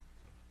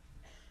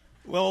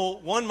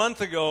Well, 1 month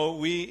ago,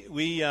 we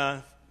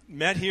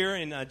met here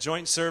in a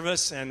joint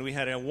service, and we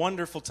had a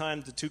wonderful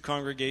time, the two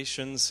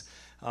congregations,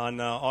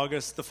 on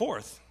August the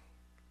 4th.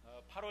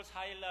 8월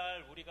 4일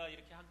날 우리가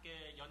이렇게 함께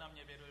연합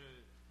예배를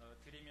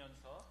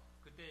드리면서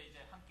그때 이제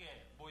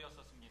함께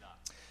모였었습니다.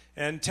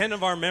 And 10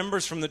 of our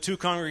members from the two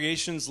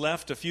congregations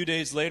left a few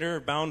days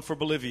later, bound for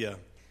Bolivia.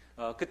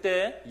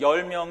 그때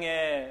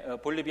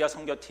 10명의 볼리비아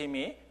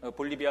선교팀이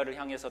볼리비아를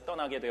향해서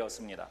떠나게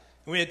되었습니다.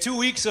 We had 2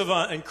 weeks of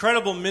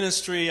incredible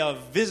ministry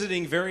of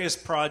visiting various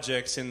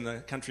projects in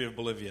the country of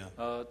Bolivia.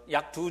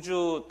 약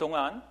 2주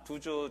동안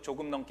 2주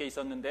조금 넘게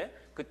있었는데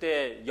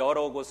그때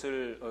여러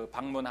곳을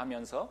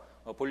방문하면서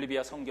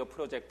볼리비아 선교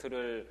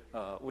프로젝트를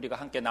우리가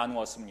함께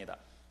나누었습니다.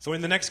 So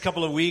in the next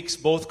couple of weeks,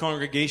 both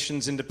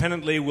congregations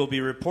independently will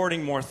be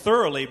reporting more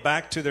thoroughly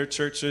back to their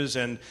churches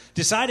and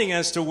deciding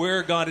as to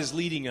where God is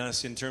leading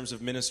us in terms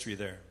of ministry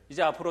there.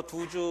 이제 앞으로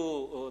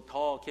 2주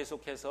더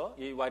계속해서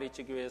이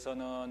와리치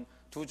교회에서는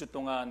 2주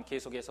동안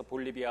계속해서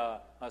볼리비아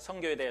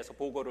선교에 대해서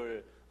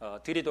보고를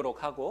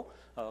드리도록 하고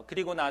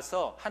그리고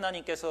나서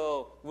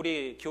하나님께서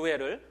우리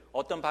교회를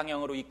어떤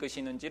방향으로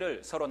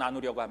이끄시는지를 서로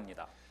나누려고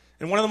합니다.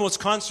 And one of the most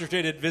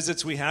concentrated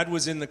visits we had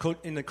was in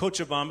the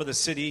Cochabamba, the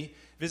city,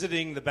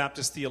 visiting the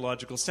Baptist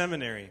Theological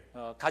Seminary.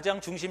 가장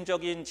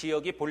중심적인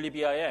지역이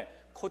볼리비아의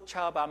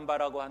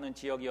코차밤바라고 하는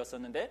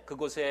지역이었었는데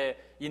그곳에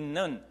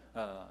있는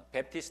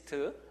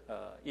베프티스트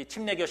이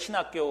침례교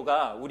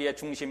신학교가 우리의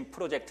중심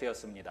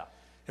프로젝트였습니다.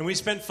 And we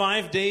spent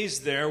 5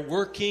 days there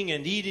working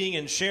and eating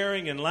and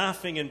sharing and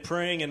laughing and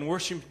praying and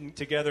worshiping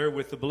together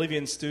with the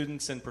Bolivian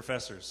students and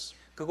professors.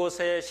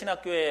 그곳에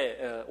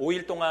신학교에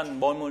 5일 동안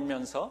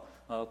머물면서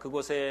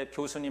그곳의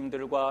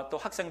교수님들과 또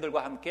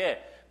학생들과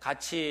함께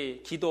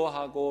같이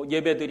기도하고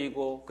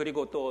예배드리고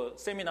그리고 또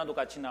세미나도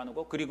같이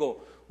나누고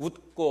그리고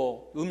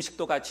웃고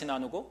음식도 같이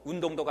나누고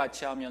운동도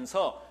같이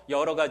하면서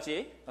여러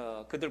가지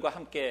그들과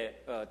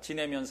함께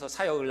지내면서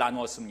사역을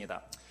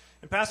나누었습니다.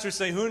 And Pastor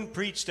Sehun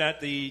preached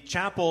at the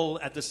chapel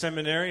at the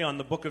seminary on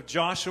the book of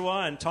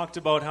Joshua and talked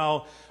about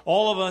how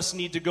all of us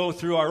need to go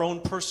through our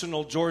own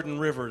personal Jordan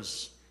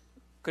rivers.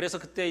 그래서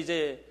그때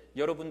이제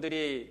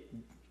여러분들이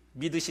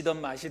믿으시던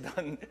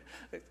마시던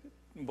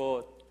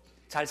뭐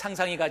잘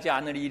상상이 가지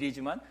않을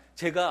일이지만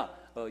제가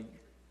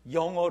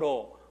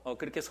영어로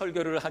그렇게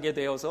설교를 하게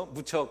되어서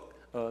무척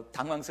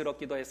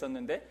당황스럽기도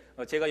했었는데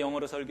제가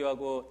영어로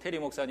설교하고 테리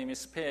목사님이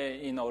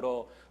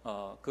스페인어로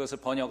그것을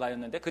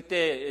번역하였는데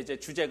그때 이제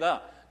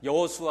주제가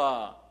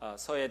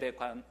여호수아서에 대해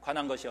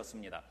관한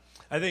것이었습니다.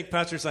 I think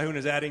Pastor Sehun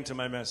is adding to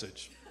my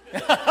message.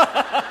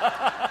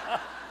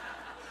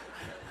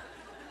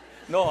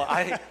 No,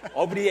 I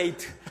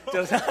abbreviate.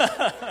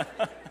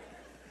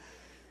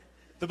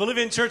 The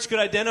Bolivian church could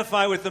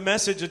identify with the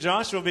message of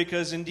Joshua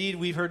because indeed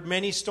we've heard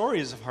many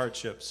stories of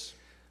hardships.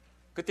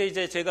 그때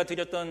이제 제가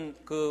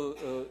드렸던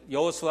그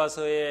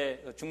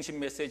여호수아서의 중심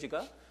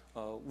메시지가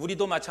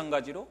우리도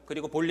마찬가지로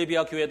그리고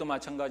볼리비아 교회도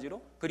마찬가지로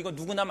그리고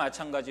누구나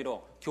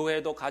마찬가지로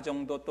교회도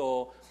가정도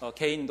또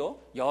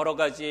개인도 여러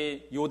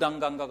가지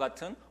요단강과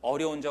같은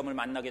어려운 점을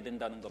만나게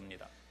된다는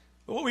겁니다.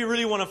 What we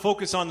really want to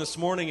focus on this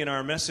morning in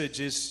our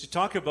message is to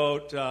talk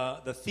about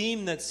the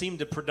theme that seemed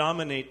to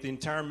predominate the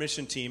entire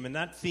mission team, and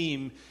that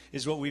theme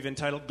is what we've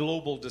entitled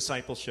Global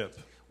Discipleship.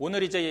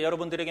 오늘 이제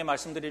여러분들에게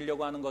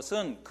말씀드리려고 하는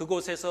것은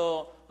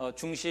그곳에서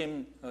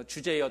중심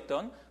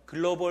주제였던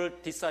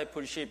글로벌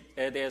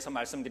디사이플십에 대해서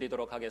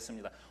말씀드리도록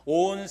하겠습니다.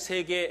 온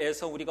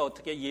세계에서 우리가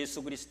어떻게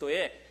예수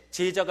그리스도의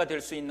제자가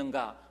될 수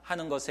있는가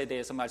하는 것에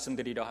대해서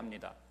말씀드리려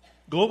합니다.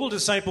 Global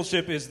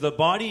discipleship is the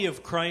body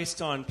of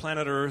Christ on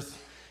planet Earth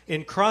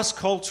in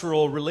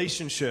cross-cultural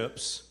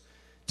relationships,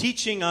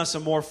 teaching us a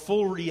more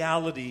full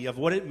reality of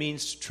what it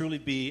means to truly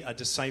be a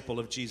disciple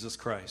of Jesus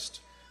Christ.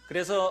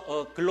 그래서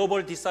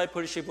글로벌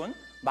디사이플십은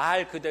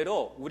말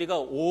그대로 우리가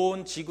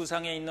온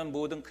지구상에 있는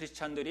모든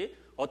크리스찬들이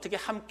어떻게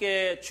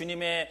함께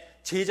주님의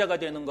제자가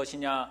되는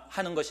것이냐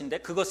하는 것인데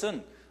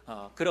그것은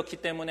그렇기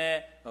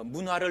때문에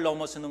문화를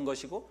넘어서는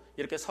것이고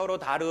이렇게 서로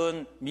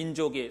다른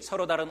민족이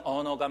서로 다른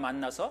언어가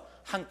만나서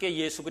함께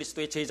예수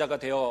그리스도의 제자가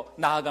되어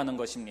나아가는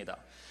것입니다.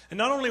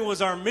 And not only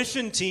was our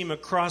mission team a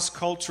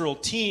cross-cultural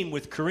team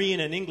with Korean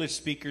and English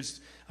speakers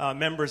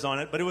members on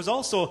it, but it was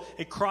also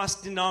a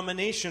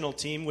cross-denominational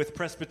team with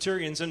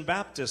Presbyterians and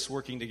Baptists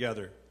working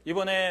together.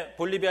 이번에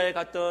볼리비아에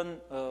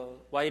갔던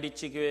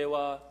와이리치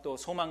교회와 또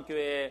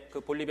소망교회의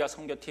그 볼리비아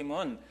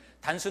선교팀은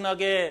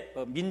단순하게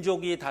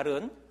민족이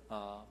다른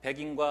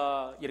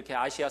백인과 이렇게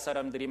아시아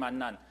사람들이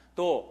만난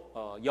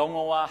또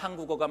영어와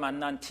한국어가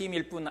만난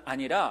팀일 뿐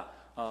아니라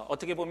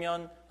어떻게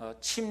보면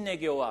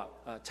침례교와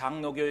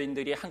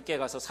장로교인들이 함께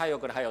가서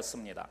사역을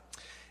하였습니다.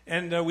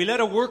 And we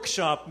led a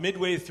workshop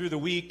midway through the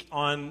week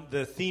on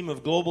the theme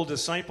of global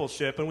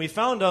discipleship, and we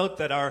found out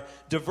that our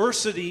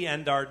diversity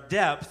and our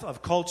depth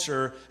of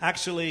culture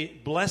actually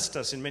blessed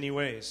us in many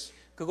ways.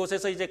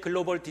 그곳에서 이제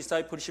글로벌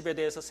디사이플십에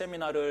대해서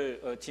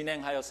세미나를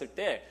진행하였을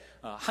때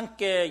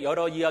함께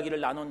여러 이야기를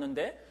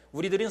나눴는데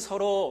우리들은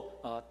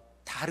서로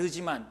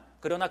다르지만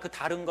그러나 그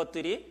다른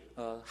것들이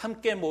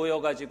함께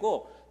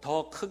모여가지고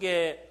더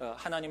크게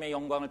하나님의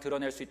영광을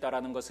드러낼 수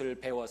있다라는 것을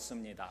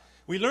배웠습니다.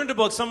 We learned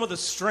about some of the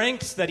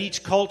strengths that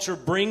each culture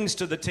brings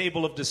to the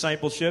table of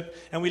discipleship,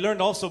 and we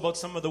learned also about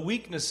some of the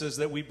weaknesses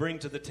that we bring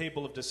to the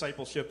table of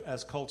discipleship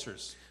as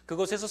cultures.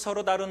 그곳에서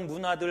서로 다른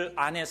문화들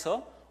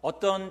안에서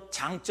어떤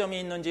장점이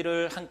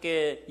있는지를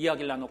함께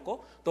이야기를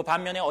나눴고 또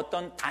반면에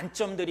어떤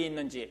단점들이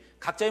있는지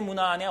각자의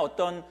문화 안에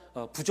어떤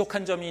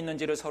부족한 점이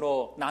있는지를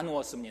서로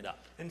나누었습니다.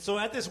 And so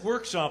at this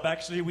workshop,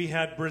 actually, we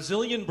had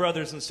Brazilian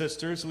brothers and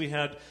sisters, we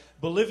had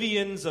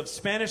Bolivians of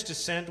Spanish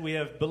descent, we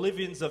have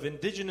Bolivians of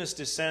indigenous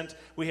descent,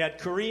 we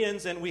had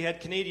Koreans, and we had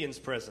Canadians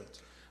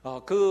present.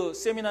 그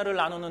세미나를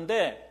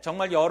나누는데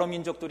정말 여러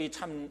민족들이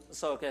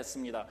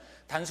참석했습니다.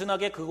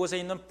 단순하게 그곳에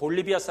있는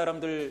볼리비아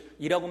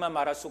사람들이라고만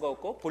말할 수가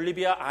없고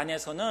볼리비아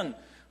안에서는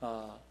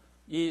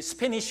이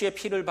스페니쉬의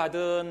피를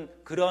받은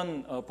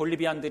그런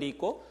볼리비안들이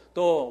있고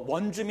또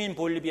원주민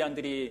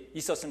볼리비안들이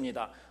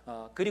있었습니다.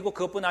 그리고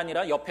그것뿐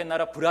아니라 옆에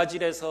나라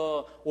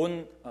브라질에서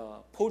온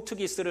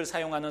포르투기스를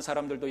사용하는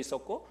사람들도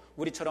있었고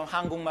우리처럼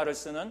한국말을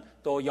쓰는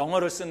또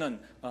영어를 쓰는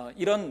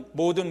이런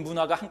모든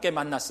문화가 함께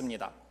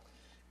만났습니다.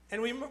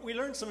 And we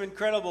learned some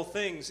incredible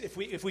things. If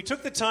we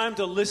took the time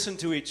to listen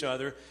to each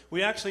other,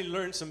 we actually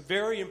learned some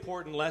very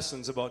important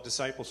lessons about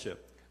discipleship.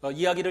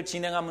 이야기를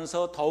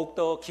진행하면서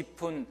더욱더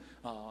깊은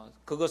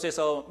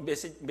그것에서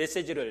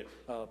메시지를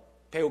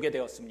배우게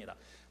되었습니다.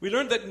 We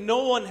learned that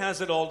no one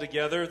has it all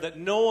together, that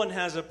no one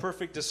has a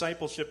perfect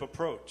discipleship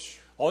approach.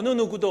 어느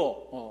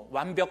누구도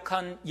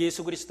완벽한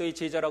예수 그리스도의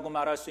제자라고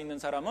말할 수 있는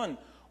사람은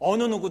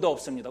어느 누구도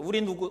없습니다.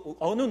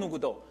 어느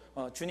누구도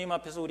주님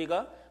앞에서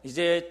우리가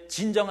이제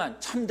진정한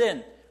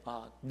참된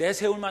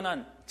내세울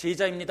만한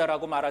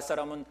제자입니다라고 말할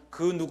사람은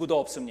그 누구도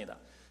없습니다.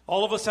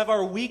 All of us have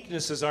our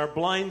weaknesses, our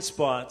blind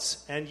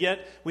spots, and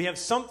yet we have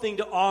something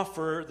to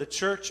offer the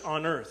church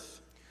on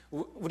earth.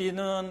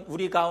 우리는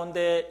우리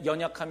가운데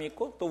연약함이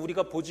있고 또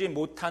우리가 보지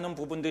못하는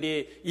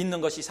부분들이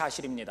있는 것이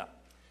사실입니다.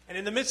 And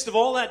in the midst of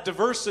all that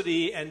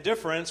diversity and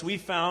difference, we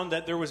found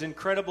that there was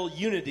incredible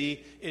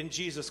unity in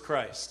Jesus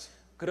Christ.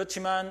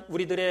 그렇지만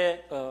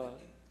우리들의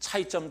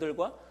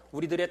차이점들과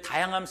우리들의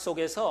다양함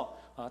속에서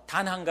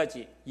단 한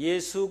가지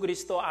예수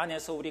그리스도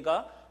안에서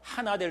우리가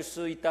하나 될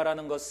수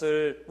있다라는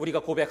것을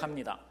우리가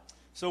고백합니다.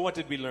 So what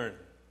did we learn?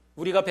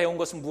 우리가 배운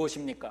것은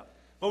무엇입니까?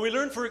 Well, we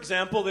learned, for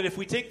example, that if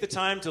we take the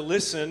time to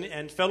listen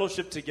and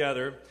fellowship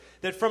together,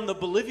 that from the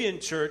Bolivian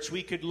church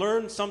we could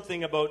learn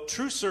something about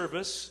true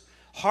service,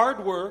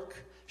 hard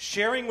work,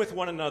 sharing with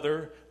one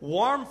another,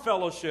 warm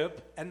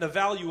fellowship, and the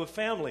value of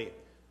family.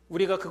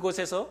 우리가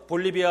그곳에서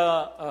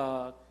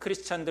볼리비아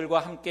크리스찬들과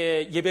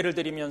함께 예배를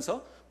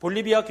드리면서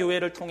볼리비아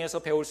교회를 통해서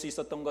배울 수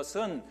있었던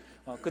것은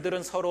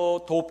그들은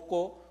서로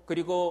돕고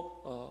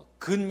그리고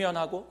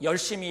근면하고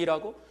열심히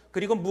일하고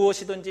그리고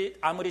무엇이든지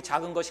아무리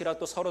작은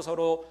것이라도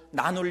서로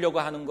나누려고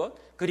하는 것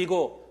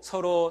그리고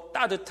서로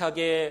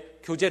따뜻하게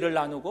교제를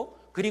나누고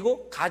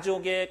그리고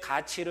가족의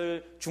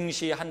가치를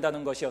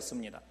중시한다는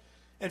것이었습니다.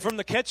 And from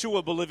the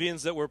Quechua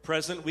Bolivians that were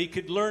present, we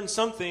could learn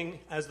something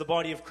as the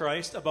body of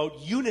Christ about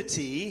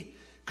unity,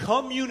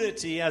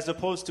 community as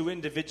opposed to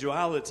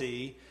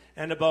individuality,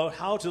 and about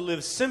how to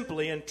live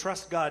simply and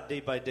trust God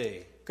day by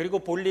day. 그리고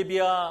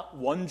볼리비아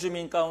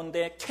원주민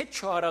가운데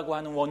케추아라고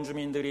하는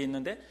원주민들이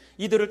있는데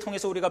이들을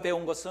통해서 우리가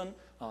배운 것은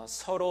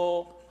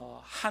서로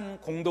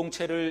한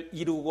공동체를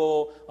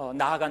이루고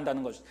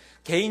나아간다는 것.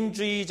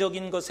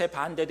 개인주의적인 것에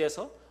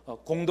반대돼서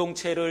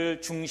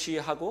공동체를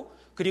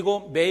중시하고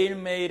그리고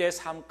매일매일의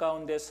삶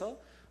가운데서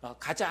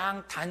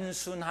가장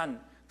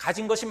단순한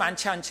가진 것이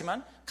많지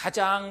않지만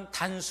가장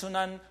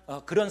단순한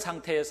그런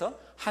상태에서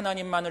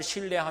하나님만을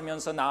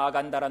신뢰하면서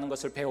나아간다라는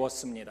것을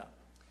배웠습니다.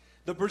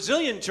 The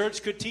Brazilian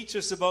church could teach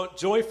us about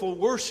joyful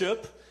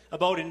worship,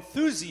 about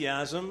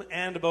enthusiasm,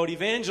 and about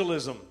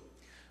evangelism.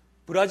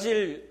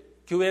 브라질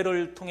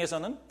교회를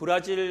통해서는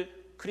브라질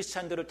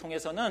크리스찬들을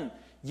통해서는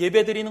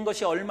예배드리는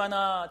것이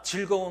얼마나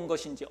즐거운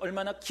것인지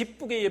얼마나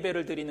기쁘게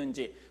예배를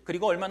드리는지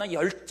그리고 얼마나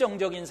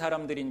열정적인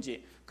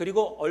사람들인지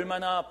그리고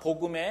얼마나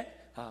복음에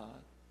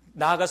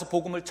나아가서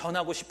복음을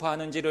전하고 싶어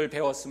하는지를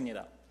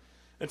배웠습니다.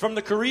 And from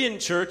the Korean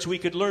church we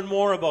could learn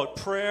more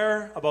about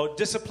prayer, about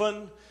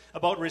discipline,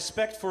 about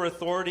respect for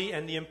authority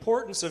and the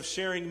importance of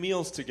sharing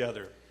meals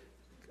together.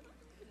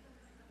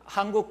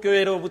 한국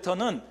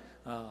교회로부터는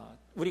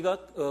우리가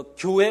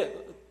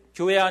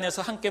교회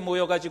안에서 함께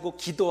모여가지고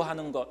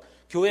기도하는 것,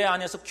 교회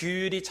안에서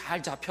규율이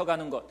잘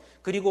잡혀가는 것,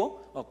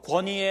 그리고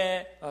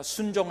권위에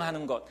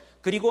순종하는 것,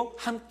 그리고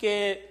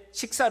함께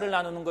식사를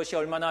나누는 것이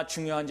얼마나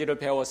중요한지를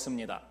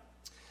배웠습니다.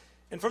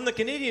 And from the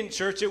Canadian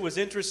church, it was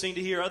interesting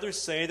to hear others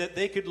say that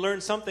they could learn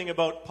something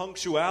about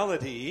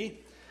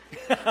punctuality,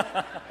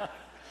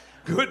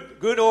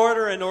 good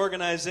order and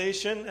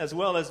organization, as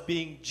well as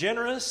being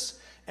generous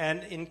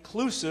and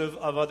inclusive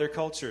of other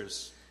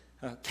cultures.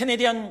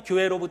 캐네디안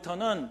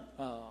교회로부터는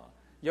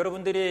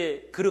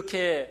여러분들이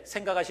그렇게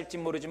생각하실지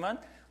모르지만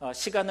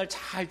시간을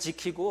잘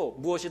지키고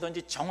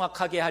무엇이든지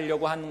정확하게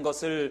하려고 하는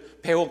것을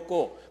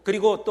배웠고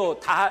그리고 또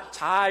다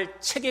잘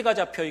체계가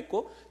잡혀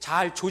있고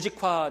잘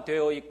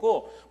조직화되어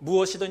있고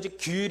무엇이든지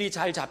규율이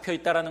잘 잡혀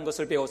있다는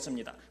것을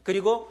배웠습니다.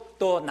 그리고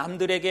또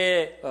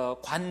남들에게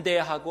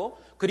관대하고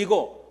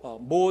그리고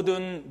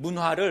모든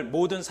문화를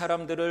모든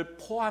사람들을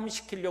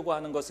포함시키려고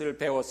하는 것을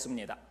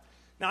배웠습니다.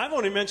 Now, I've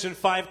only mentioned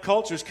 5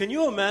 cultures. Can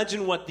you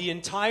imagine what the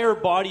entire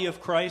body of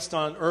Christ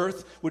on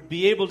earth would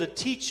be able to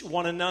teach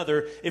one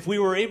another if we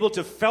were able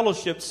to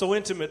fellowship so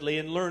intimately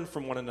and learn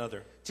from one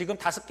another? 지금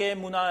 5개의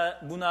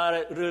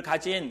문화를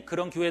가진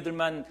그런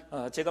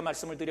교회들만 제가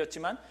말씀을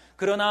드렸지만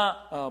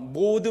그러나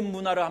모든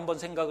문화를 한번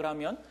생각을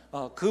하면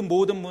그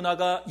모든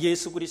문화가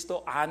예수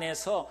그리스도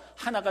안에서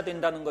하나가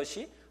된다는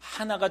것이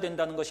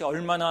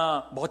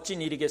얼마나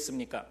멋진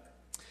일이겠습니까?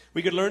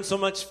 We could learn so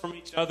much from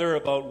each other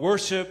about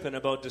worship and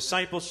about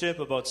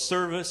discipleship, about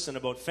service and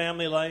about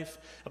family life,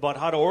 about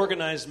how to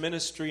organize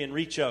ministry and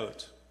reach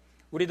out.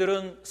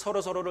 우리들은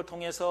서로를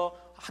통해서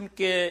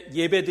함께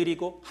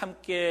예배드리고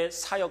함께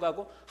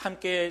사역하고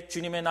함께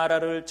주님의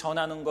나라를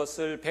전하는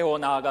것을 배워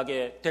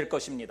나아가게 될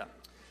것입니다.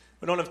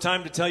 We don't have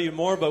time to tell you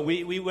more, but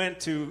we went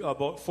to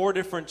about 4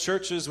 different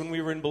churches when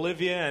we were in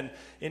Bolivia, and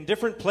in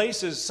different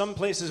places, some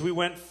places we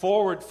went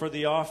forward for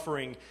the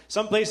offering.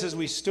 Some places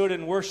we stood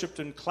and worshiped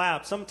and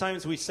clapped.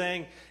 Sometimes we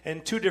sang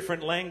in 2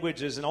 different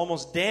languages and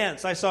almost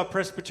danced. I saw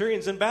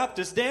Presbyterians and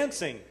Baptists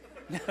dancing.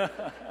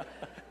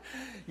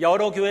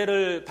 여러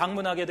교회를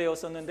방문하게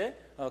되었었는데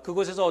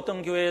그곳에서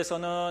어떤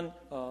교회에서는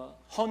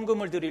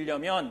헌금을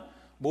드리려면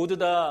모두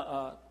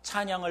다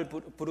찬양을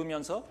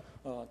부르면서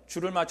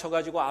줄을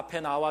맞춰가지고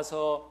앞에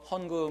나와서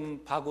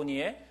헌금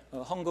바구니에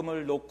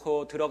헌금을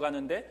놓고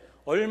들어가는데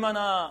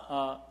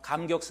얼마나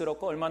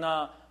감격스럽고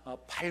얼마나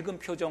밝은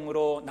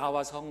표정으로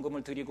나와서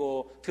헌금을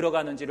드리고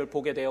들어가는지를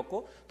보게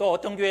되었고 또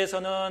어떤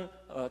교회에서는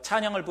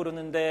찬양을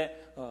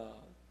부르는데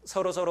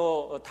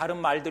서로 다른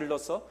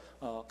말들로서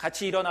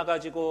같이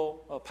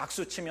일어나가지고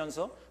박수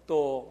치면서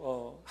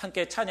또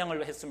함께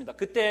찬양을 했습니다.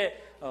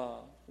 그때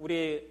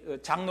우리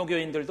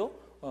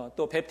장로교인들도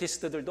또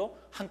베프티스트들도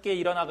함께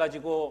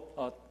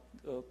일어나가지고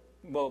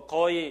뭐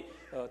거의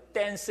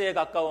댄스에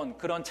가까운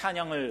그런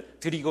찬양을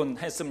드리곤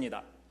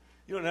했습니다.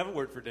 You don't have a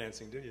word for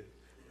dancing, do you?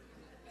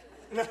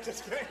 No,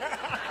 just kidding.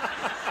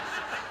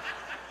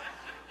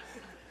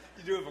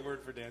 You do have a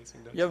word for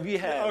dancing, don't you? Yeah, we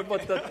have,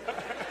 but the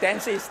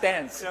dance is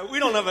dance. Yeah, we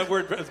don't have a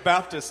word as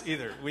Baptists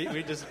either.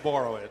 We just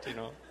borrow it, you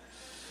know.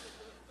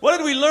 What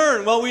did we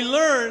learn? Well, we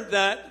learned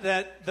that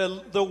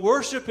the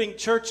worshiping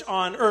church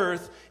on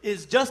earth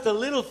is just a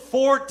little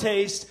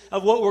foretaste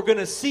of what we're going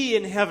to see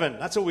in heaven.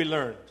 That's what we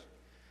learned.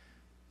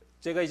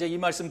 제가 이제 이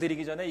말씀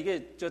드리기 전에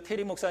이게 저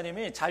테리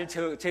목사님이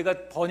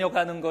제가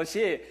번역하는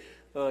것이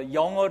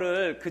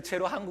영어를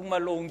그채로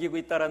한국말로 옮기고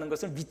있다라는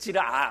것을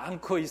믿지를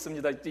않고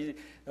있습니다.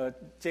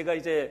 제가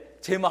이제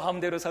제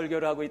마음대로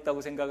설교를 하고 있다고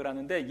생각을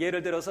하는데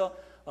예를 들어서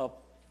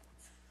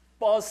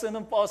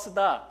버스는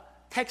버스다.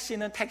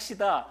 택시는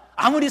택시다.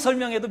 아무리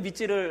설명해도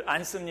믿지를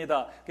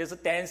않습니다. 그래서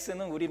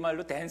댄스는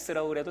우리말로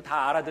댄스라고 그래도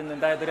다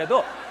알아듣는다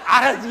하더라도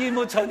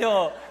뭐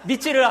전혀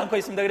믿지를 않고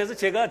있습니다. 그래서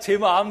제가 제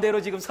마음대로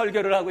지금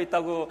설교를 하고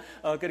있다고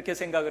그렇게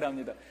생각을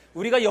합니다.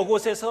 우리가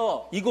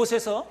이곳에서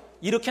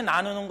이렇게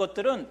나누는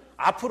것들은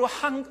앞으로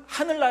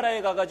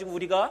하늘나라에 가가지고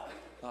우리가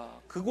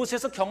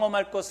그곳에서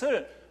경험할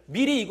것을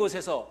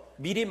이곳에서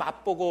미리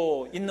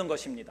맛보고 있는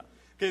것입니다.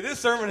 Okay,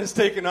 this sermon has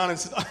taken on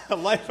a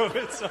life of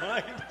its own.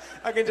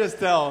 I can just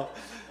tell.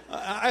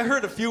 I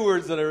heard a few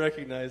words that I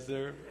recognize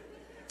there.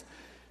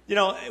 You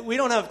know, we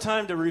don't have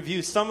time to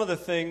review some of the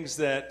things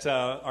that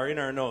are in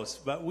our notes,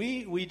 but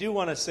we do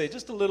want to say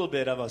just a little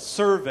bit of a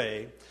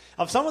survey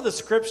of some of the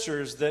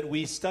scriptures that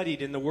we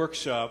studied in the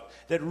workshop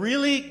that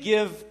really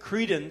give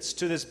credence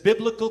to this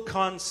biblical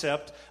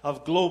concept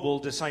of global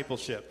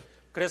discipleship.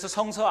 그래서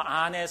성서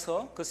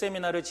안에서 그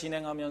세미나를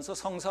진행하면서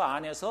성서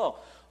안에서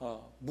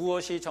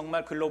무엇이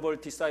정말 글로벌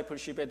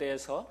디사이플십에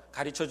대해서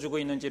가르쳐주고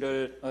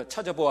있는지를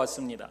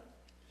찾아보았습니다.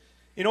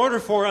 In order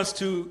for us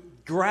to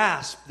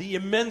grasp the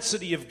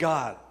immensity of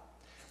God,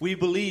 we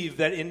believe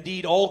that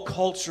indeed all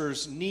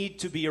cultures need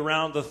to be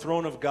around the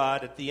throne of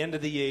God at the end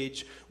of the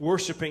age,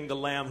 worshiping the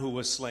Lamb who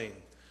was slain.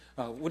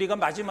 우리가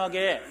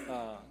마지막에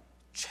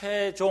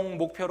최종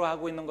목표로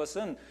하고 있는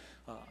것은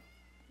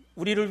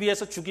우리를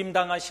위해서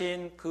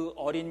죽임당하신 그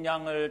어린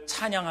양을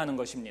찬양하는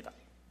것입니다.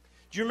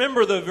 Do you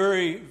remember the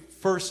very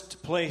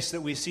first place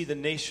that we see the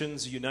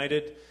nations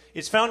united?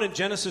 It's found in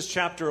Genesis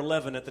chapter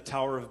 11 at the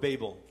Tower of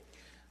Babel.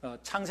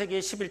 창세기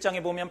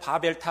 11장에 보면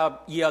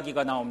바벨탑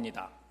이야기가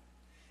나옵니다.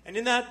 And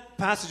in that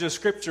passage of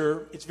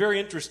scripture, it's very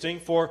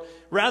interesting, for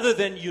rather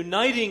than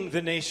uniting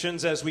the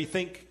nations as we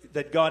think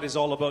that God is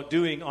all about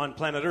doing on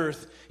planet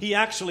Earth, he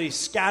actually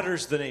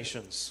scatters the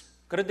nations.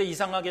 그런데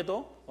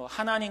이상하게도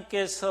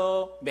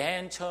하나님께서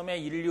맨 처음에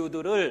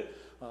인류들을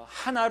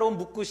하나로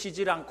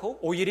묶으시질 않고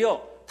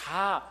오히려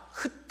다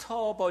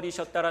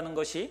흩어버리셨다라는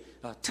것이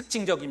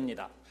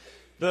특징적입니다.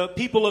 The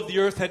people of the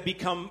earth had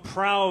become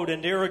proud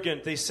and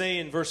arrogant. They say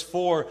in verse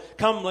 4,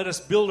 "Come, let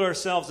us build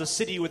ourselves a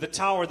city with a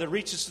tower that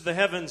reaches to the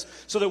heavens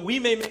so that we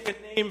may make a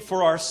name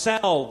for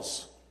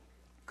ourselves."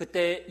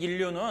 그때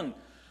인류는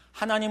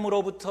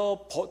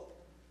하나님으로부터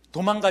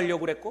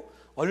도망가려고 그랬고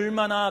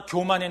얼마나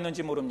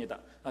교만했는지 모릅니다.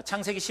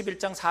 창세기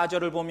 11장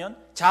 4절을 보면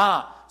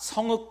자,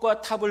 성읍과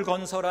탑을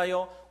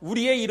건설하여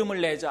우리의 이름을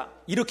내자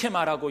이렇게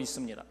말하고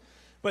있습니다.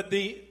 But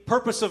the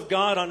purpose of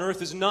God on earth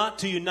is not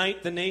to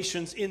unite the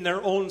nations in their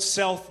own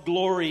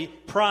self-glory,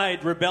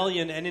 pride,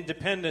 rebellion, and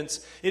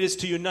independence. It is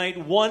to unite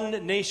one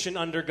nation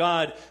under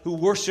God who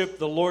worship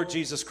the Lord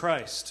Jesus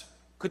Christ.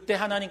 그때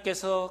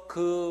하나님께서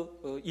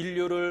그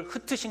인류를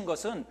흩으신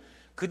것은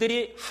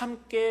그들이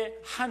함께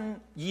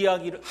한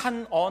이야기를,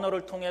 한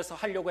언어를 통해서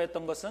하려고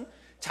했던 것은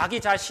자기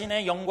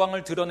자신의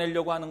영광을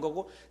드러내려고 하는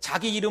거고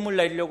자기 이름을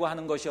내려고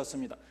하는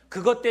것이었습니다.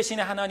 그것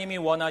대신에 하나님이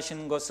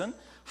원하시는 것은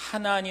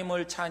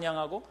하나님을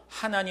찬양하고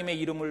하나님의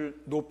이름을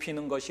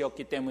높이는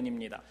것이었기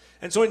때문입니다.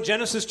 And so in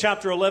Genesis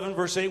chapter 11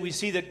 verse 8 we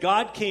see that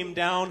God came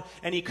down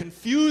and he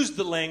confused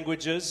the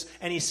languages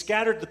and he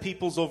scattered the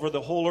peoples over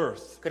the whole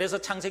earth. 그래서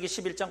창세기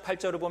 11장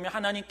 8절을 보면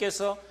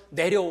하나님께서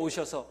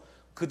내려오셔서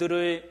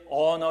그들의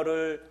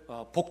언어를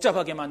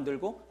복잡하게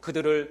만들고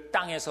그들을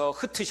땅에서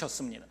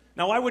흩으셨습니다.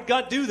 Now why would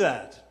God do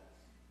that?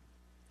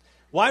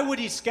 Why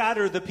would he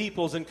scatter the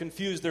peoples and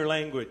confuse their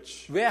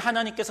language? 왜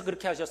하나님께서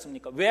그렇게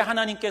하셨습니까? 왜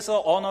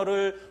하나님께서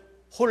언어를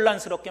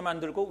혼란스럽게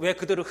만들고 왜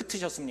그들을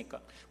흩으셨습니까?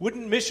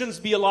 Wouldn't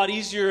missions be a lot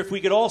easier if we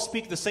could all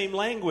speak the same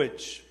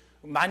language?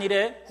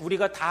 만일에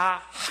우리가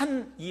다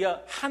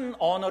한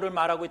언어를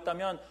말하고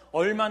있다면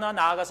얼마나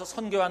나아가서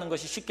선교하는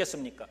것이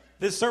쉽겠습니까?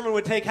 This sermon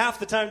would take half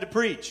the time to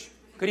preach.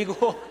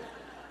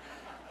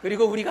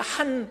 그리고 우리가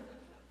한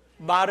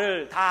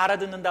말을 다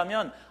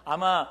알아듣는다면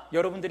아마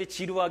여러분들이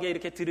지루하게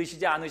이렇게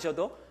들으시지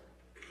않으셔도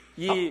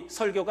이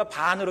설교가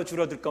반으로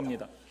줄어들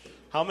겁니다.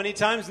 How many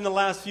times in the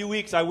last few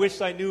weeks I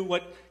wish I knew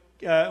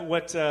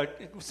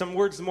some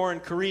words more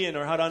in Korean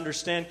or how to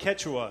understand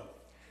Quechua.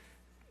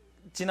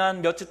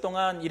 지난 몇 주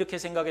동안 이렇게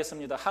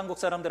생각했습니다. 한국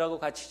사람들하고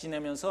같이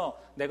지내면서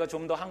내가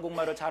좀 더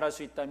한국말을 잘할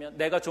수 있다면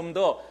내가 좀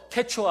더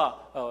케추아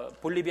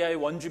볼리비아의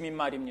원주민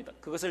말입니다.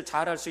 그것을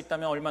잘할 수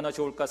있다면 얼마나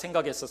좋을까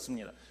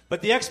생각했었습니다.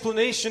 But the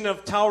explanation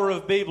of Tower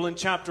of Babel in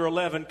chapter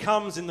 11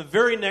 comes in the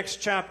very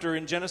next chapter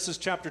in Genesis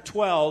chapter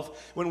 12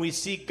 when we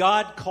see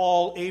God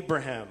call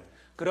Abraham.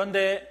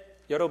 그런데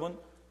여러분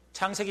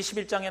창세기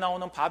 11장에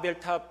나오는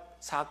바벨탑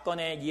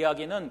사건의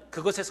이야기는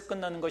그것에서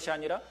끝나는 것이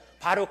아니라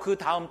바로 그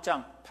다음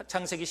장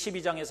창세기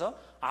 12장에서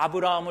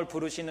아브라함을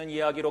부르시는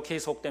이야기로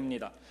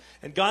계속됩니다.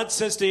 And God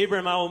says to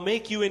Abraham, I will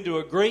make you into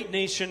a great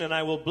nation and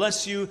I will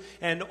bless you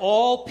and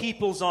all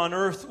peoples on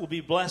earth will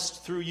be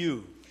blessed through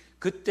you.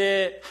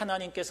 그때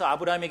하나님께서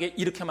아브라함에게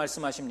이렇게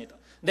말씀하십니다.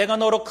 내가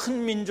너로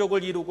큰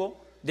민족을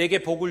이루고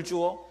내게 복을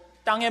주어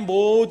땅의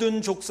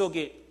모든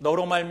족속이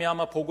너로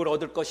말미암아 복을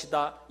얻을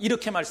것이다.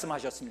 이렇게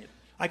말씀하셨습니다.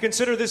 I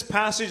consider this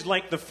passage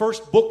like the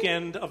first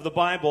bookend of the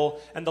Bible,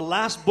 and the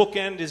last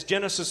bookend is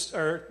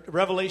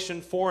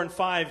Revelation 4 and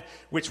 5,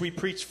 which we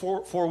preached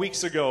four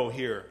weeks ago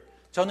here.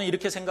 저는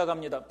이렇게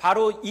생각합니다.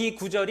 바로 이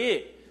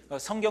구절이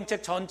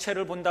성경책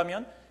전체를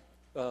본다면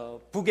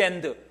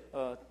북엔드,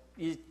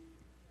 이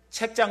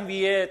책장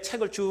위에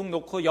책을 쭉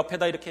놓고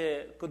옆에다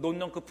이렇게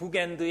놓는 그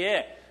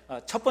북엔드의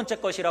첫 번째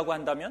것이라고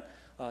한다면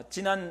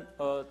지난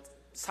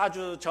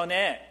 4주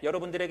전에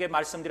여러분들에게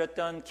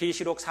말씀드렸던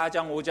계시록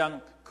 4장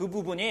 5장 그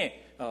부분이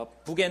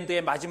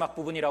북엔드의 마지막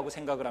부분이라고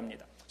생각을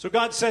합니다. So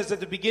God says at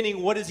the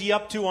beginning what is he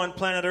up to on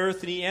planet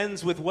Earth, and he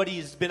ends with what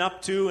he's been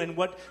up to and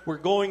what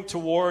we're going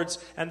towards,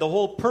 and the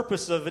whole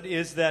purpose of it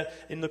is that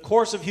in the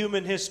course of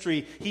human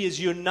history he is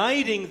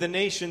uniting the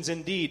nations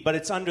indeed, but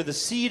it's under the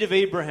seed of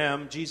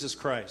Abraham, Jesus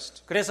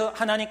Christ. 그래서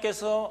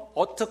하나님께서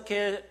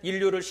어떻게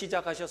인류를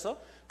시작하셔서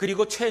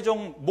그리고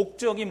최종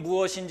목적이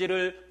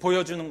무엇인지를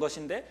보여주는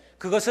것인데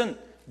그것은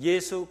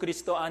예수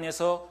그리스도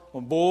안에서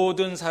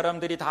모든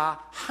사람들이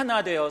다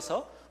하나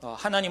되어서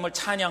하나님을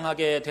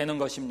찬양하게 되는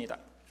것입니다.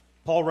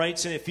 Paul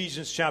writes in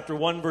Ephesians chapter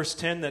 1 verse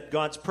 10 that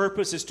God's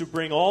purpose is to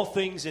bring all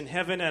things in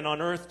heaven and on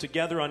earth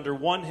together under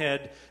one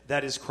head,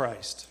 that is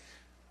Christ.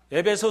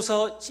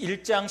 에베소서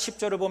 1장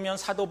 10절을 보면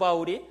사도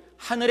바울이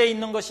하늘에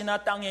있는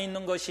것이나 땅에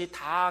있는 것이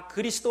다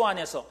그리스도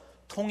안에서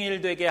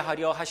통일되게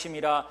하려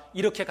하심이라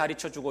이렇게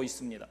가르쳐주고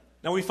있습니다.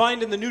 Now we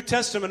find in the New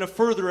Testament a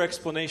further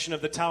explanation of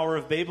the Tower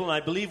of Babel, and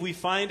I believe we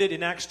find it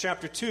in Acts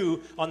chapter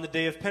 2 on the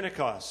day of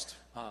Pentecost.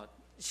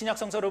 신약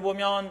성서를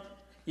보면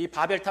이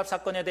바벨탑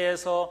사건에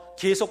대해서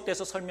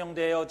계속돼서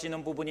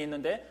설명되어지는 부분이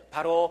있는데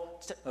바로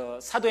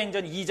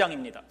사도행전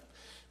 2장입니다.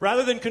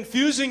 Rather than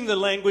confusing the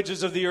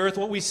languages of the earth,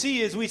 what we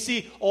see is we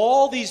see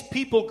all these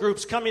people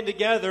groups coming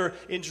together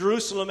in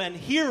Jerusalem and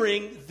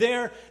hearing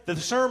the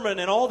sermon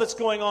and all that's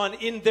going on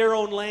in their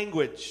own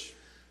language.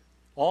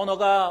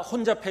 언어가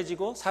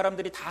혼잡해지고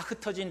사람들이 다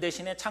흩어진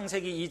대신에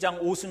창세기 2장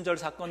오순절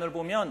사건을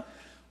보면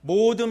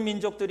모든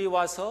민족들이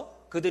와서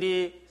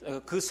그들이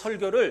그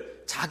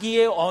설교를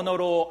자기의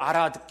언어로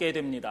알아듣게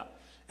됩니다.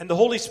 and the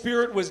Holy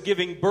Spirit was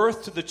giving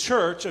birth to the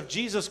church of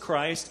Jesus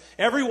Christ,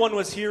 everyone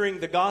was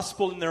hearing the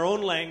gospel in their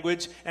own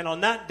language, and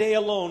on that day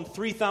alone,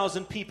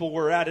 3,000 people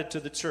were added to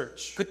the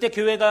church. 그때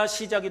교회가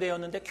시작이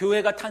되었는데,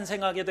 교회가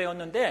탄생하게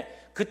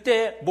되었는데,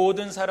 그때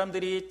모든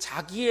사람들이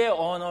자기의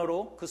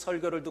언어로 그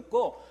설교를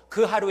듣고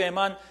그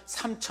하루에만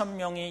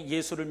 3,000명이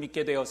예수를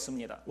믿게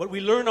되었습니다. What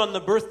we learn on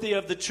the birthday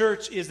of the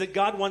church is that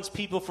God wants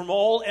people from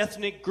all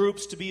ethnic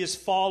groups to be His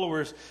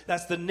followers.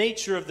 That's the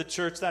nature of the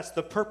church. That's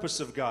the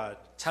purpose of God.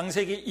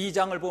 창세기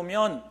 2장을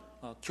보면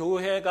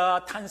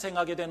교회가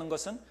탄생하게 되는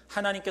것은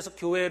하나님께서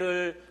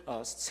교회를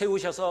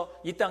세우셔서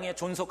이 땅에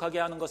존속하게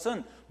하는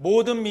것은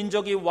모든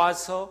민족이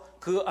와서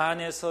그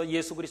안에서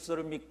예수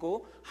그리스도를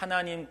믿고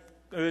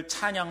하나님을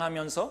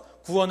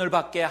찬양하면서 구원을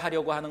받게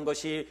하려고 하는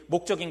것이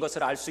목적인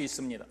것을 알 수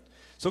있습니다.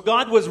 So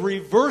God was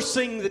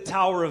reversing the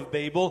Tower of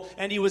Babel,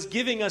 and He was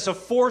giving us a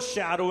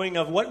foreshadowing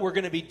of what we're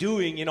going to be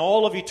doing in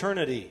all of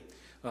eternity.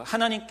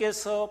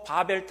 하나님께서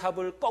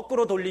바벨탑을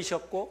거꾸로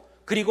돌리셨고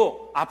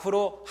그리고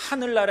앞으로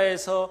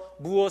하늘나라에서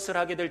무엇을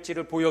하게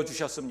될지를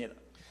보여주셨습니다.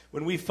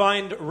 When we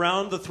find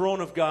around the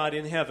throne of God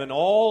in heaven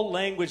all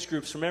language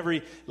groups from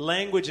every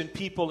language and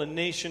people and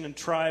nation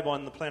and tribe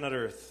on the planet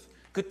Earth.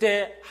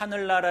 그때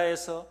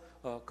하늘나라에서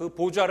그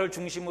보좌를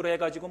중심으로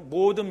해가지고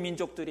모든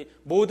민족들이,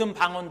 모든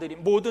방언들이,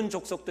 모든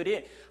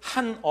족속들이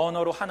한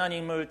언어로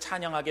하나님을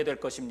찬양하게 될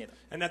것입니다.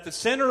 And at the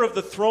center of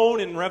the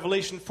throne in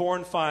Revelation 4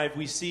 and 5,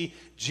 we see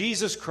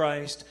Jesus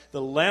Christ,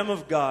 the Lamb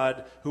of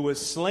God, who was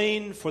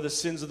slain for the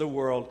sins of the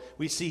world.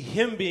 We see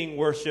Him being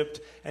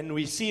worshipped, and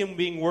we see Him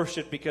being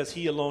worshipped because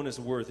He alone is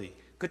worthy.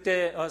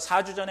 그때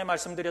 4주 전에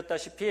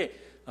말씀드렸다시피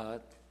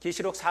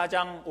계시록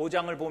 4장,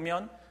 5장을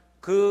보면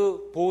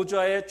그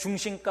보좌의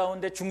중심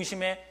가운데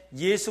중심에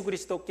예수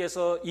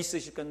그리스도께서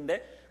있으실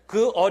건데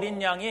그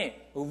어린 양이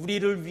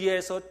우리를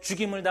위해서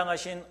죽임을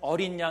당하신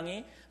어린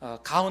양이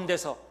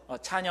가운데서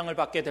찬양을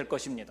받게 될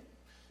것입니다.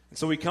 And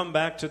so we come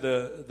back to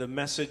the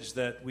message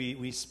that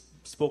we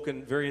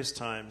spoken various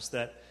times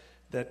that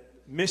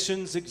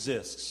missions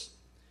exists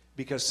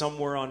because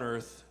somewhere on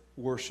earth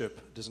worship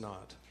does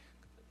not.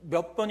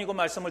 몇 번이고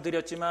말씀을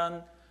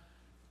드렸지만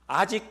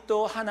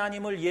아직도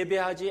하나님을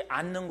예배하지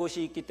않는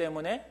곳이 있기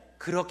때문에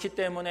그렇기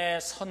때문에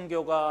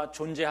선교가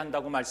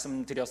존재한다고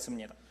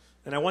말씀드렸습니다.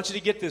 And I want you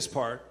to get this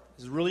part.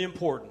 It's really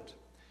important.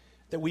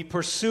 That we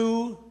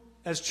pursue,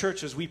 as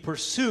churches, we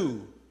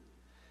pursue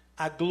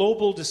a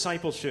global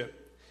discipleship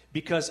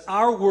because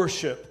our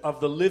worship of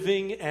the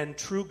living and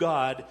true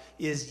God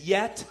is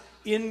yet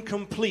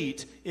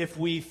incomplete if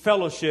we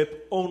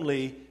fellowship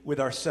only with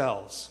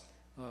ourselves.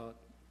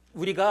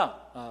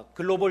 우리가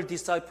글로벌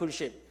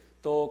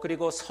디사이플십 또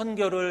그리고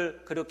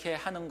선교를 그렇게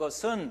하는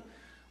것은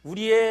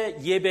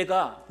우리의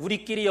예배가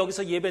우리끼리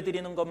여기서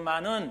예배드리는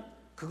것만은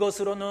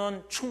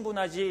그것으로는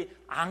충분하지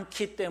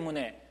않기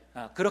때문에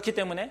그렇기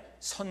때문에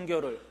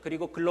선교를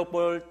그리고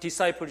글로벌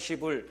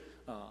디사이플십을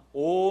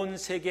온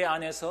세계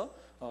안에서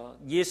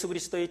예수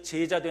그리스도의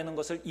제자 되는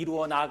것을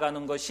이루어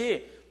나가는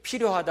것이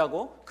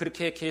필요하다고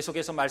그렇게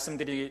계속해서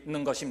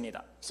말씀드리는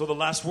것입니다. So the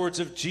last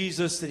words of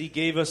Jesus that He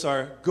gave us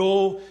are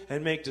go and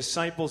make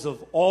disciples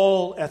of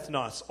all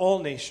ethnos, all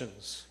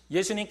nations.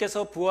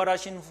 예수님께서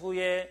부활하신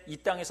후에 이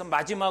땅에서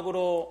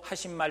마지막으로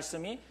하신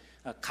말씀이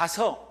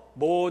가서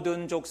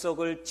모든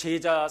족속을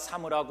제자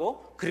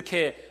삼으라고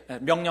그렇게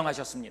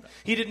명령하셨습니다.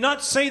 He did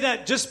not say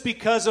that just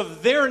because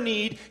of their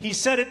need. He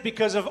said it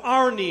because of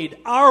our need.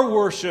 Our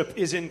worship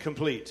is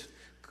incomplete.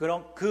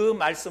 그럼 그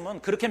말씀은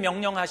그렇게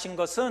명령하신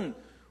것은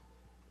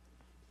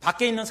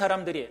밖에 있는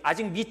사람들이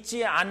아직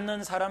믿지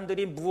않는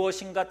사람들이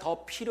무엇인가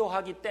더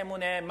필요하기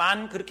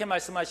때문에만 그렇게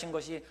말씀하신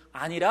것이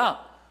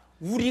아니라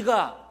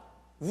우리가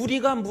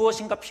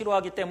무엇인가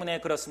필요하기 때문에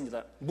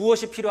그렇습니다.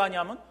 무엇이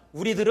필요하냐면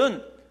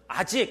우리들은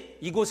아직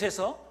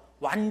이곳에서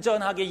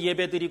완전하게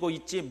예배드리고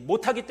있지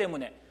못하기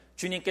때문에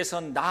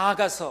주님께서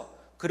나아가서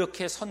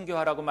그렇게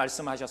선교하라고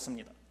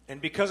말씀하셨습니다.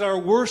 And because our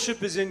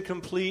worship is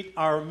incomplete,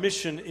 our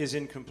mission is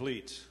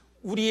incomplete.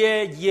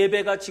 우리의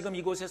예배가 지금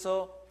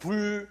이곳에서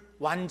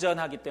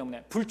불완전하기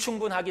때문에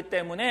불충분하기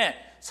때문에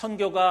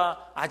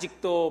선교가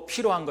아직도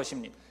필요한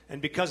것입니다. And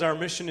because our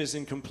mission is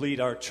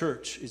incomplete, our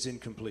church is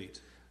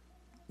incomplete.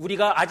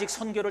 우리가 아직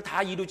선교를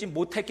다 이루지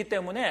못했기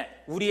때문에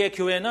우리의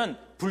교회는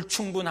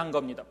불충분한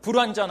겁니다.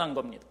 불완전한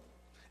겁니다.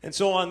 And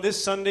so on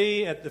this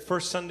Sunday, at the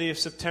first Sunday of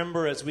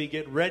September, as we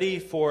get ready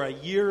for a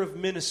year of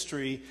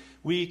ministry,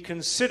 we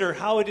consider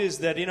how it is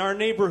that in our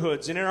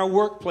neighborhoods and in our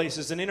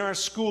workplaces and in our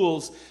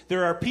schools,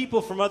 there are people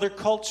from other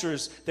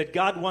cultures that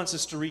God wants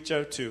us to reach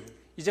out to.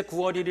 이제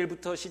 9월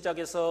 1일부터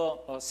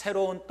시작해서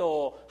새로운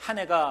또 한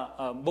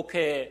해가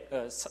목회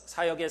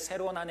사역의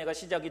새로운 한 해가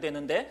시작이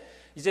되는데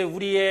이제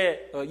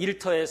우리의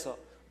일터에서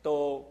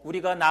또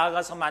우리가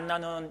나아가서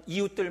만나는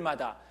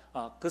이웃들마다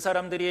그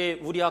사람들이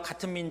우리와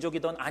같은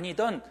민족이든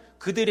아니든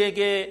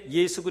그들에게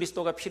예수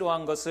그리스도가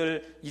필요한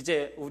것을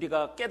이제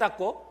우리가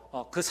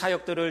깨닫고 그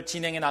사역들을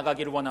진행해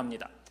나가기를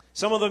원합니다.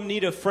 Some of them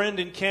need a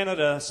friend in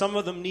Canada. Some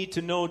of them need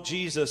to know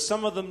Jesus.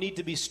 Some of them need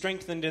to be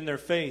strengthened in their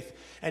faith.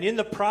 And in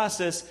the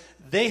process,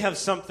 they have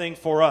something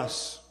for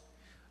us.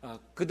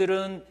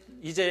 그들은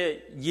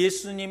이제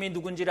예수님이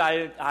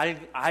누군지를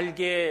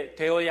알게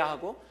되어야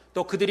하고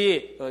또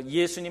그들이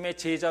예수님의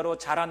제자로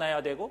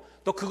자라나야 되고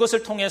또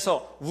그것을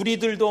통해서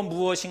우리들도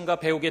무엇인가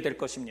배우게 될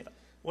것입니다.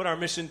 What our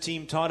mission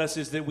team taught us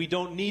is that we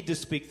don't need to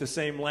speak the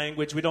same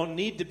language. We don't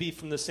need to be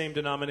from the same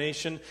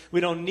denomination. We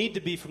don't need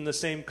to be from the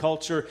same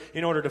culture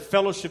in order to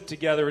fellowship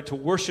together, to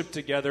worship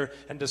together,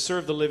 and to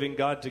serve the living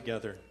God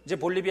together. 이제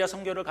볼리비아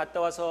선교를 갔다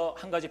와서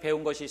한 가지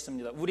배운 것이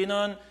있습니다.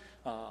 우리는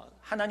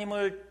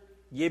하나님을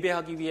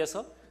예배하기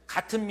위해서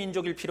같은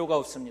민족일 필요가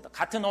없습니다.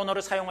 같은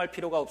언어를 사용할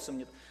필요가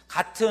없습니다.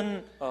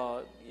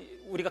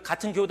 우리가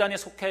같은 교단에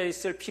속해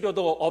있을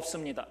필요도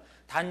없습니다.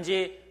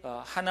 단지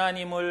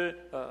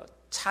하나님을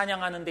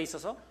찬양하는 데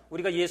있어서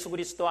우리가 예수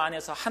그리스도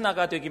안에서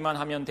하나가 되기만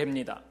하면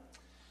됩니다.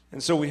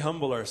 And so we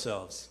humble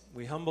ourselves.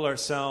 We humble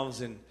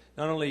ourselves in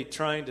not only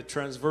trying to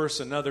transverse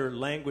another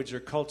language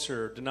or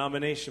culture or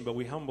denomination, but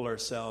we humble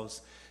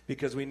ourselves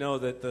because we know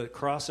that the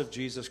cross of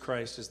Jesus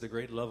Christ is the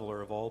great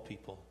leveler of all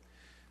people.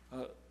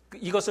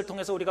 이것을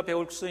통해서 우리가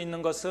배울 수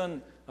있는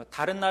것은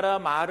다른 나라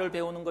말을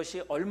배우는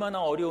것이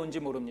얼마나 어려운지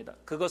모릅니다.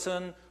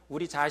 그것은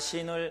우리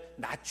자신을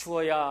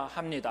낮추어야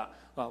합니다.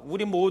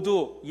 우리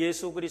모두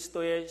예수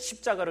그리스도의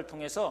십자가를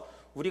통해서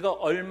우리가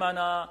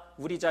얼마나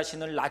우리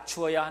자신을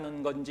낮추어야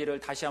하는 건지를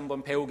다시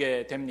한번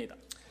배우게 됩니다.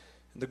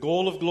 The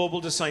goal of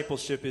global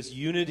discipleship is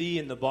unity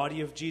in the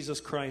body of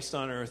Jesus Christ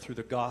on earth through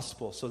the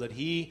gospel so that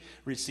he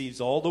receives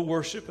all the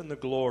worship and the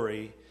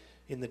glory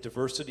in the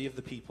diversity of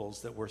the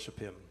peoples that worship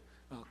him.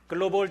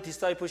 글로벌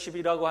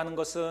디사이플십이라고 하는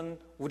것은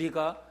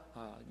우리가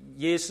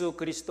예수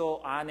그리스도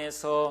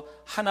안에서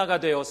하나가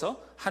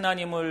되어서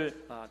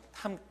하나님을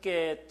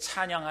함께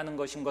찬양하는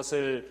것인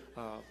것을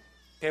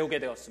배우게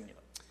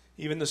되었습니다.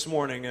 Even this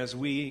morning as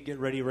we get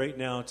ready right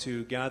now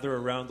to gather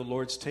around the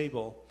Lord's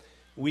table,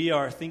 we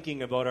are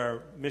thinking about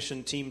our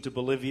mission team to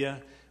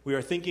Bolivia. We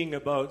are thinking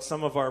about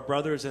some of our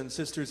brothers and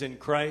sisters in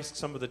Christ,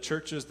 some of the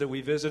churches that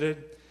we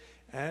visited.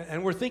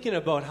 And we're thinking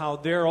about how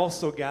they're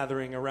also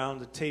gathering around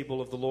the table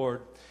of the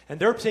Lord. And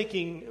they're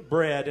taking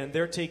bread and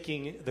they're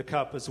taking the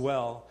cup as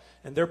well.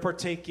 And they're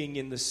partaking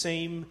in the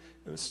same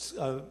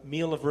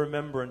meal of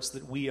remembrance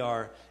that we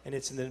are. And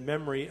it's in the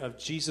memory of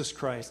Jesus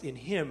Christ. In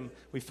Him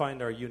we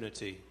find our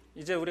unity.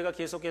 이제 우리가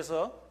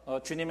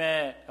계속해서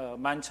주님의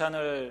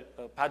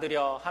만찬을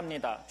받으려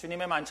합니다.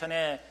 주님의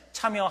만찬에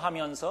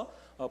참여하면서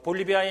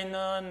볼리비아에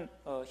있는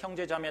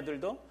형제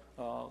자매들도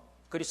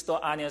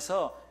그리스도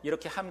안에서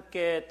이렇게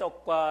함께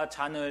떡과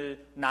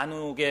잔을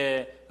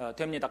나누게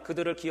됩니다.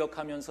 그들을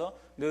기억하면서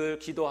늘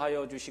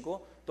기도하여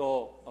주시고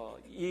또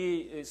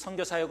이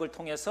선교 사역을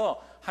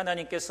통해서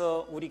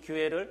하나님께서 우리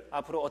교회를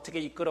앞으로 어떻게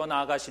이끌어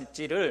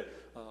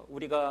나가실지를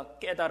우리가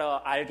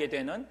깨달아 알게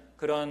되는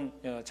그런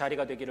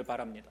자리가 되기를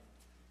바랍니다.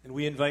 And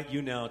we invite you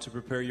now to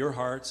prepare your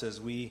hearts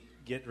as we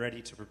get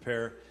ready to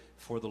prepare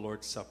for the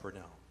Lord's Supper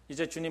now.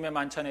 이제 주님의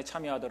만찬에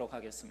참여하도록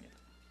하겠습니다.